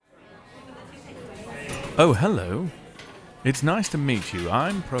Oh, hello. It's nice to meet you.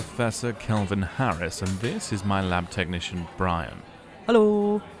 I'm Professor Kelvin Harris, and this is my lab technician, Brian.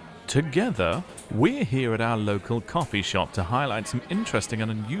 Hello. Together, we're here at our local coffee shop to highlight some interesting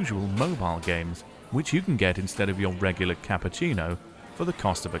and unusual mobile games, which you can get instead of your regular cappuccino for the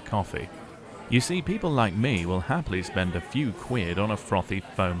cost of a coffee. You see, people like me will happily spend a few quid on a frothy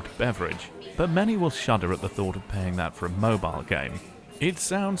foamed beverage, but many will shudder at the thought of paying that for a mobile game. It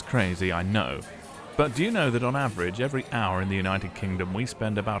sounds crazy, I know. But do you know that on average, every hour in the United Kingdom we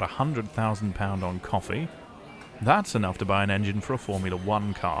spend about £100,000 on coffee? That's enough to buy an engine for a Formula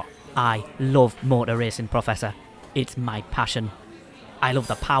 1 car. I love motor racing, Professor. It's my passion. I love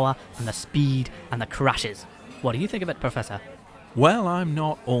the power and the speed and the crashes. What do you think of it, Professor? Well, I'm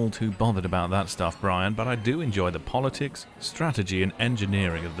not all too bothered about that stuff, Brian, but I do enjoy the politics, strategy and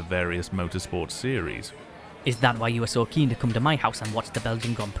engineering of the various motorsport series. Is that why you were so keen to come to my house and watch the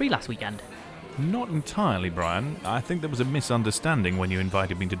Belgian Grand Prix last weekend? Not entirely, Brian. I think there was a misunderstanding when you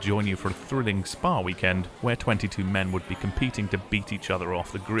invited me to join you for a thrilling Spa weekend where 22 men would be competing to beat each other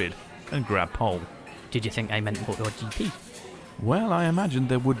off the grid and grab pole. Did you think I meant MotoGP? Well, I imagined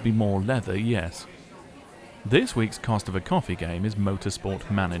there would be more leather, yes. This week's cost of a coffee game is Motorsport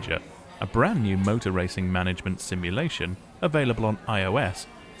Manager, a brand new motor racing management simulation available on iOS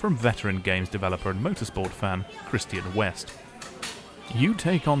from veteran games developer and motorsport fan Christian West. You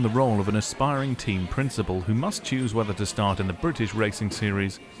take on the role of an aspiring team principal who must choose whether to start in the British Racing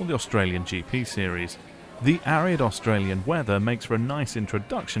Series or the Australian GP Series. The arid Australian weather makes for a nice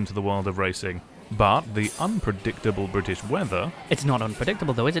introduction to the world of racing, but the unpredictable British weather... It's not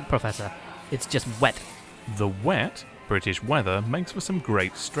unpredictable though, is it, Professor? It's just wet. The wet British weather makes for some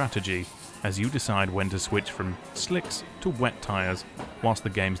great strategy, as you decide when to switch from slicks to wet tyres, whilst the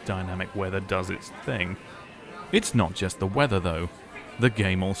game's dynamic weather does its thing. It's not just the weather though. The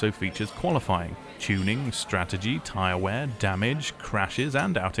game also features qualifying, tuning, strategy, tyre wear, damage, crashes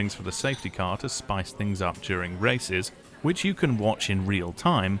and outings for the safety car to spice things up during races, which you can watch in real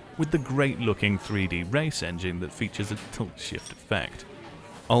time with the great-looking 3D race engine that features a tilt-shift effect.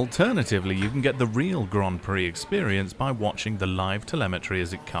 Alternatively, you can get the real Grand Prix experience by watching the live telemetry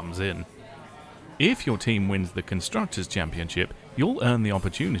as it comes in. If your team wins the Constructors' Championship, you'll earn the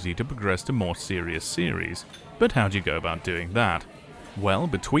opportunity to progress to more serious series. But how do you go about doing that? Well,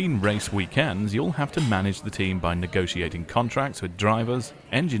 between race weekends, you'll have to manage the team by negotiating contracts with drivers,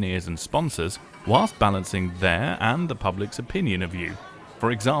 engineers and sponsors, whilst balancing their and the public's opinion of you.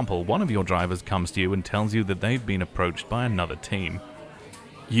 For example, one of your drivers comes to you and tells you that they've been approached by another team.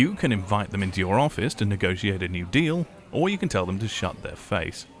 You can invite them into your office to negotiate a new deal, or you can tell them to shut their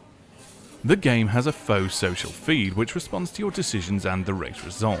face. The game has a faux social feed which responds to your decisions and the race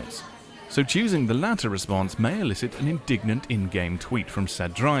results. So choosing the latter response may elicit an indignant in-game tweet from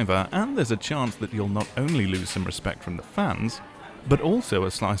said driver, and there's a chance that you'll not only lose some respect from the fans, but also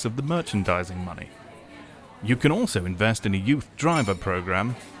a slice of the merchandising money. You can also invest in a youth driver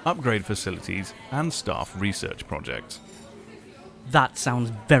program, upgrade facilities, and staff research projects. That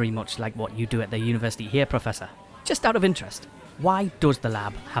sounds very much like what you do at the university here, Professor. Just out of interest, why does the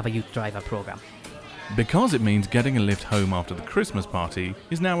lab have a youth driver program? Because it means getting a lift home after the Christmas party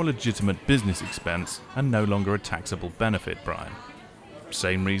is now a legitimate business expense and no longer a taxable benefit, Brian.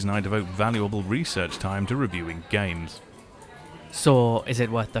 Same reason I devote valuable research time to reviewing games. So, is it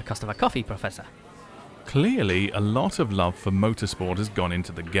worth the cost of a coffee, Professor? Clearly, a lot of love for motorsport has gone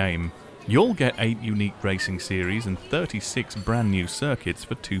into the game. You'll get 8 unique racing series and 36 brand new circuits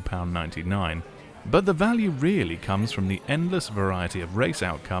for £2.99. But the value really comes from the endless variety of race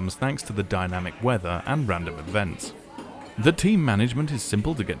outcomes thanks to the dynamic weather and random events. The team management is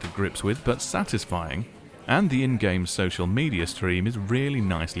simple to get to grips with but satisfying, and the in-game social media stream is really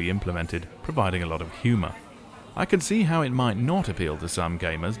nicely implemented, providing a lot of humour. I can see how it might not appeal to some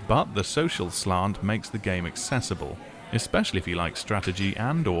gamers, but the social slant makes the game accessible, especially if you like strategy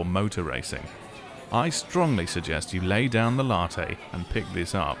and/or motor racing. I strongly suggest you lay down the latte and pick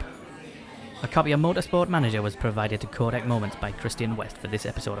this up. A copy of Motorsport Manager was provided to Codec Moments by Christian West for this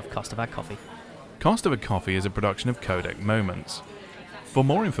episode of Cost of Our Coffee. Cost of a Coffee is a production of Codec Moments. For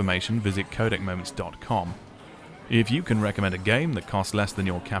more information, visit codecmoments.com. If you can recommend a game that costs less than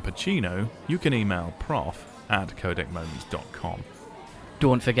your cappuccino, you can email prof@codecmoments.com.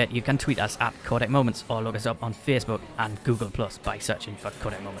 Don't forget you can tweet us at Codec Moments or look us up on Facebook and Google Plus by searching for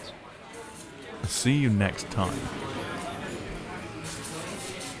Codec Moments. See you next time.